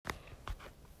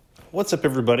What's up,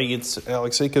 everybody? It's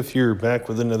Alex Acuff here, back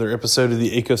with another episode of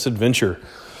the Acuff's Adventure.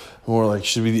 More like,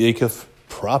 should be the Acuff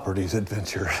Properties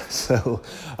Adventure. So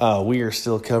we are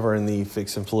still covering the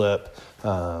fix and flip.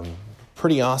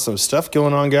 Pretty awesome stuff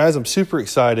going on, guys. I'm super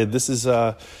excited. This is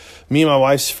me and my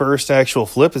wife's first actual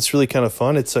flip. It's really kind of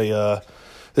fun. This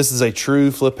is a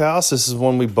true flip house. This is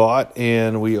one we bought,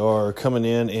 and we are coming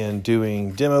in and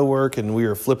doing demo work, and we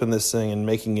are flipping this thing and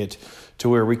making it to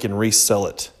where we can resell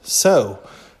it. So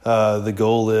the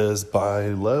goal is buy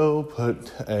low,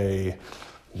 put a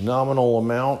nominal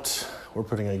amount. We're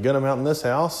putting a good amount in this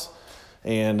house,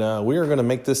 and we are going to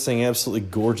make this thing absolutely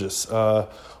gorgeous.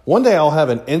 One day I'll have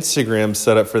an Instagram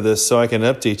set up for this so I can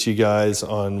update you guys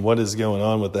on what is going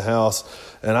on with the house,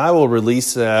 and I will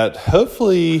release that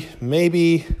hopefully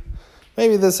maybe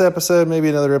this episode, maybe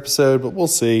another episode, but we'll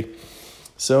see.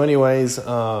 So anyways,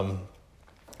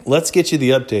 let's get you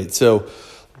the update. So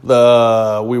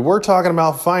we were talking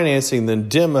about financing the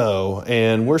demo,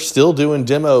 and we're still doing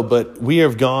demo, but we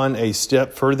have gone a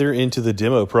step further into the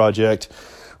demo project.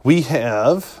 We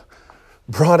have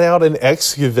brought out an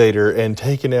excavator and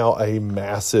taken out a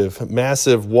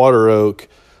massive water oak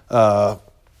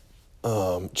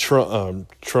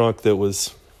trunk that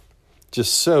was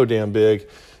just so damn big.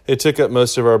 It took up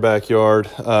most of our backyard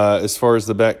as far as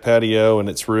the back patio and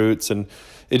its roots, and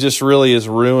it just really has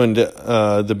ruined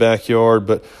the backyard.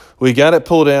 But we got it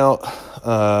pulled out,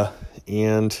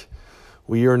 and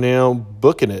we are now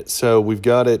booking it. So we've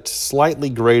got it slightly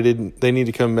graded. They need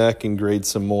to come back and grade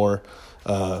some more.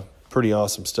 Pretty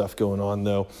awesome stuff going on,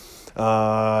 though.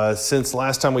 Since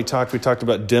last time we talked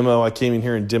about demo. I came in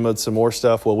here and demoed some more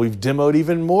stuff. Well, we've demoed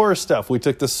even more stuff. We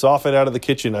took the soffit out of the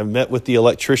kitchen. I've met with the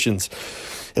electricians,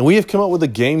 and we have come up with a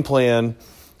game plan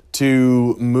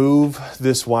to move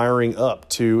this wiring up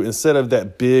to, instead of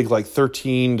that big, like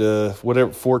 13 to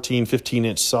whatever, 14,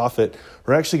 15-inch soffit,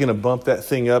 we're actually going to bump that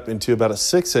thing up into about a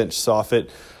 6-inch soffit,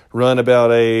 run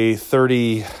about a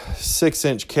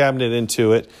 36-inch cabinet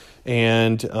into it,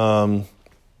 and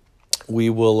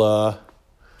we'll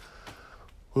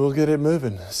get it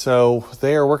moving. So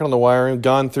they are working on the wiring,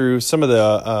 gone through some of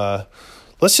the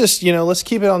let's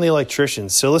keep it on the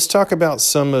electricians. So let's talk about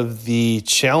some of the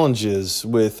challenges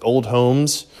with old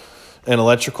homes and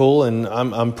electrical. And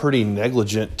I'm pretty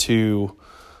negligent to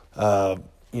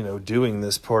doing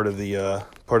this part of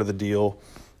the deal.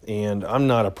 And I'm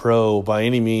not a pro by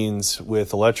any means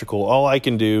with electrical. All I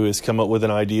can do is come up with an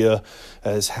idea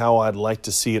as how I'd like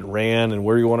to see it ran and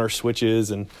where you want our switches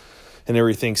and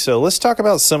everything. So let's talk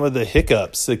about some of the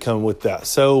hiccups that come with that.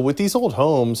 So with these old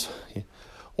homes,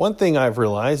 one thing I've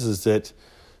realized is that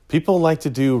people like to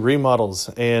do remodels.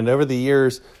 And over the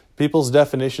years, people's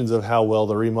definitions of how well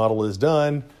the remodel is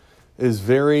done is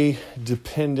very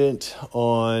dependent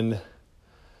on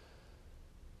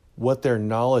what their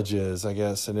knowledge is, I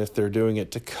guess, and if they're doing it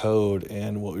to code.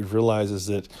 And what we've realized is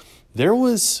that there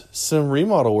was some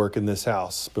remodel work in this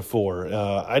house before.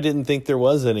 I didn't think there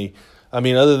was any. I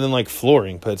mean, other than like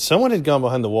flooring, but someone had gone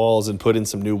behind the walls and put in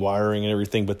some new wiring and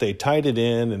everything, but they tied it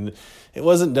in and it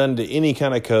wasn't done to any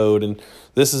kind of code. And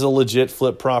this is a legit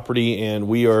flip property, and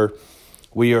we are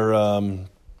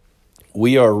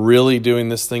really doing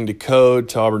this thing to code,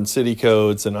 to Auburn City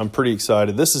codes, and I'm pretty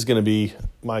excited. This is going to be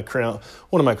one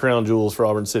of my crown jewels for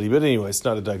Auburn City. But anyway, it's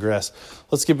not to digress.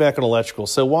 Let's get back on electrical.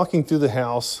 So walking through the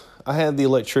house, I had the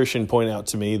electrician point out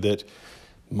to me that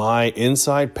my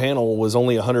inside panel was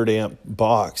only a 100 amp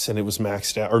box, and it was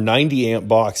maxed out, or 90 amp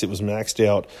box. It was maxed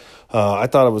out. I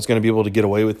thought I was going to be able to get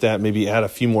away with that, maybe add a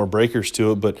few more breakers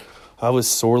to it, but I was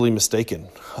sorely mistaken.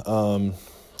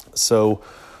 So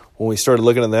when we started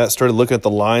looking at that, started looking at the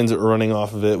lines that were running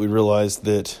off of it, we realized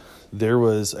that there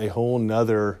was a whole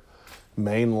nother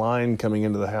main line coming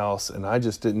into the house, and I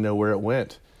just didn't know where it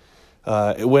went.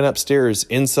 It went upstairs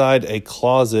inside a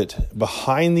closet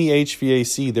behind the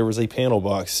HVAC. There was a panel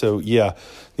box. So yeah,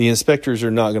 the inspectors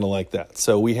are not going to like that.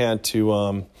 So we had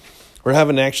to, we're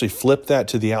having to actually flip that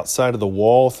to the outside of the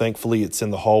wall. Thankfully it's in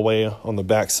the hallway on the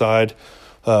back side,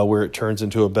 where it turns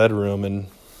into a bedroom, and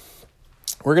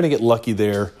we're going to get lucky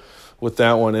there with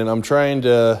that one. And I'm trying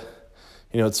to,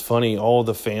 it's funny, all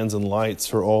the fans and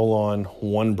lights are all on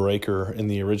one breaker in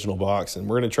the original box, and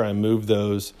we're going to try and move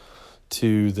those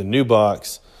to the new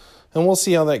box, and we'll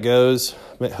see how that goes.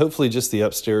 Hopefully just the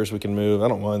upstairs we can move. I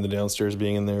don't mind the downstairs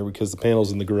being in there because the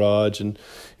panel's in the garage, and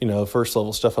first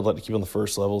level stuff I'd like to keep on the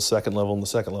first level, second level on the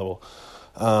second level.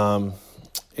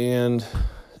 And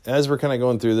as we're kind of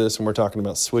going through this and we're talking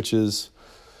about switches,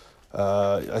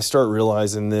 I start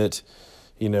realizing that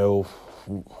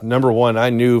number one, I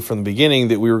knew from the beginning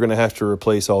that we were going to have to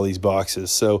replace all these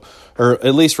boxes. So, or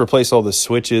at least replace all the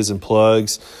switches and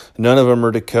plugs. None of them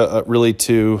are really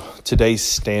to today's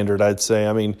standard, I'd say.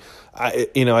 I mean,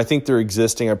 I think they're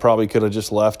existing. I probably could have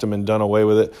just left them and done away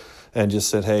with it and just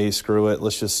said, hey, screw it.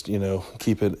 Let's just,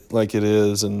 keep it like it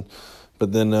is.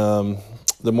 But then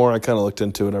the more I kind of looked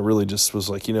into it, I really just was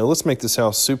like, let's make this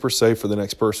house super safe for the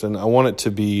next person. I want it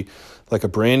to be like a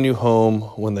brand new home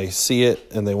when they see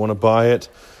it and they want to buy it.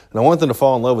 And I want them to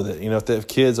fall in love with it. If they have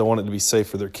kids, I want it to be safe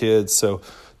for their kids. So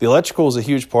the electrical is a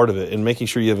huge part of it, and making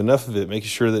sure you have enough of it, making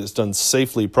sure that it's done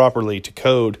safely, properly to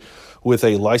code with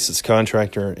a licensed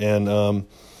contractor. And, I'm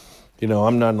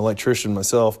not an electrician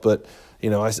myself, but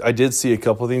I did see a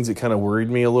couple of things that kind of worried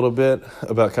me a little bit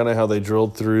about kind of how they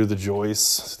drilled through the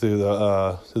joists, through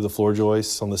the floor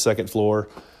joists on the second floor.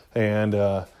 And,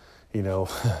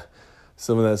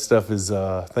 some of that stuff is,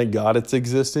 thank God it's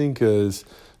existing, because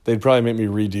they'd probably make me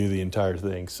redo the entire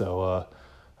thing. So,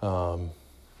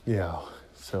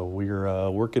 so we're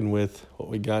working with what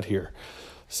we got here.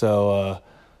 So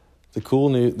the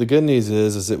good news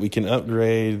is that we can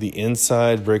upgrade the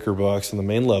inside breaker box on the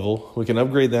main level. We can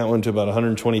upgrade that one to about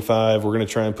 125. We're going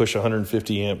to try and push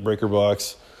 150 amp breaker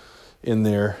box in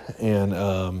there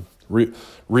and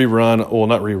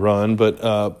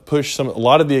push a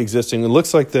lot of the existing. It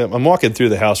looks like I'm walking through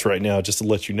the house right now just to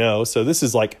let you know. So this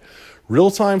is like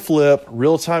real-time flip,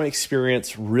 real-time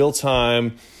experience,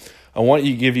 real-time. I want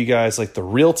to give you guys like the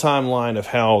real-time line of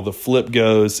how the flip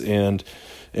goes and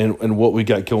what we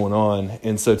got going on.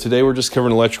 And so today we're just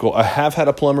covering electrical. I have had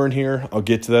a plumber in here. I'll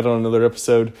get to that on another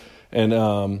episode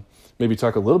and maybe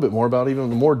talk a little bit more about even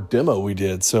the more demo we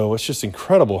did. So it's just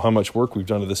incredible how much work we've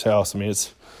done to this house. I mean,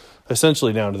 it's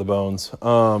essentially down to the bones.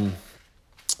 The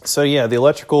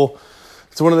electrical,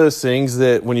 it's one of those things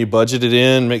that when you budget it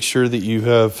in, make sure that you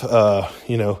have,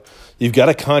 you've got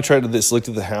a contractor that's looked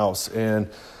at the house and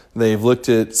they've looked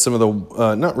at some of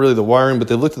the, not really the wiring, but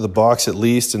they've looked at the box at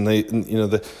least, and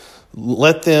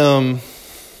let them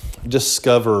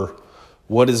discover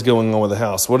what is going on with the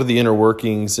house. What are the inner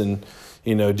workings, and,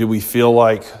 do we feel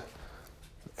like,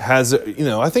 I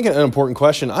think an important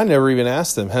question, I never even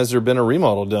asked them, has there been a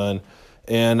remodel done?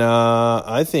 And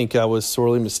I think I was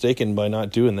sorely mistaken by not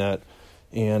doing that.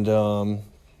 And, I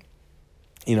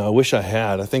wish I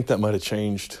had. I think that might have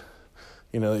changed.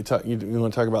 You want to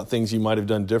talk about things you might have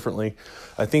done differently.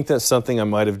 I think that's something I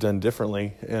might have done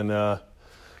differently. And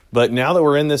but now that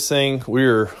we're in this thing, we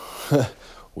are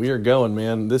going,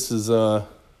 man. This is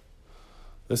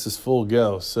full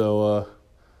go. So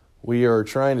we are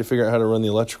trying to figure out how to run the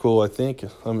electrical. I think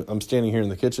I'm standing here in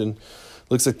the kitchen.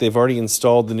 Looks like they've already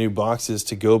installed the new boxes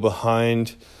to go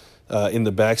behind in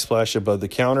the backsplash above the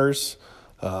counters.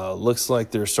 Looks like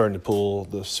they're starting to pull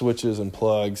the switches and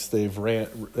plugs.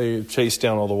 They've chased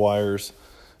down all the wires,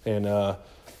 and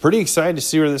pretty excited to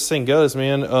see where this thing goes,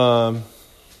 man.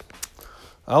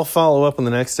 I'll follow up on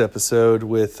the next episode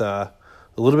with a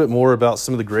little bit more about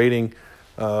some of the grading.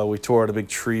 We tore out a big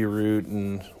tree root,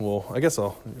 and I guess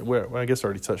I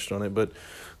already touched on it, but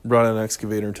brought out an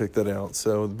excavator and took that out.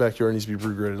 So the backyard needs to be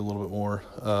regraded a little bit more.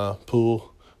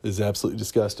 Pool is absolutely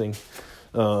disgusting.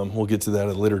 We'll get to that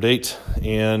at a later date,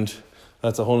 and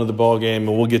that's a whole nother ball game.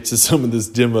 And we'll get to some of this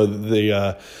demo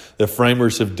that the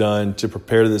framers have done to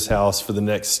prepare this house for the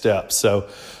next step. So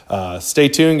stay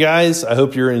tuned, guys. I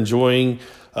hope you're enjoying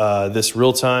this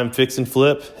real-time fix and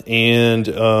flip. And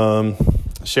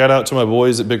shout out to my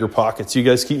boys at Bigger Pockets. You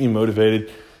guys keep me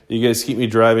motivated. You guys keep me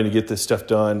driving to get this stuff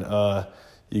done.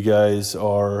 You guys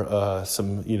are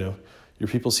your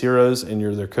people's heroes, and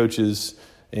you're their coaches.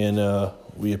 And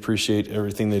we appreciate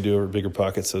everything they do over at Bigger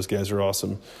Pockets. Those guys are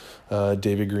awesome.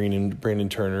 David Green and Brandon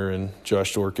Turner and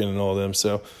Josh Dorkin and all of them.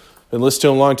 So been listening to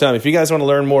them a long time. If you guys want to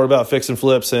learn more about fix and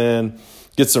flips and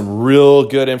get some real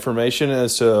good information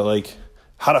as to like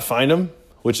how to find them,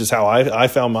 which is how I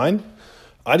found mine,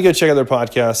 I'd go check out their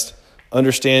podcast,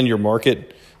 understand your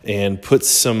market, and put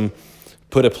a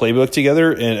playbook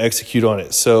together and execute on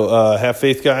it. So have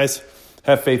faith, guys.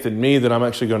 Have faith in me that I'm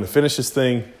actually going to finish this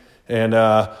thing. And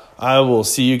I will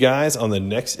see you guys on the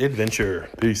next adventure.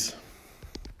 Peace.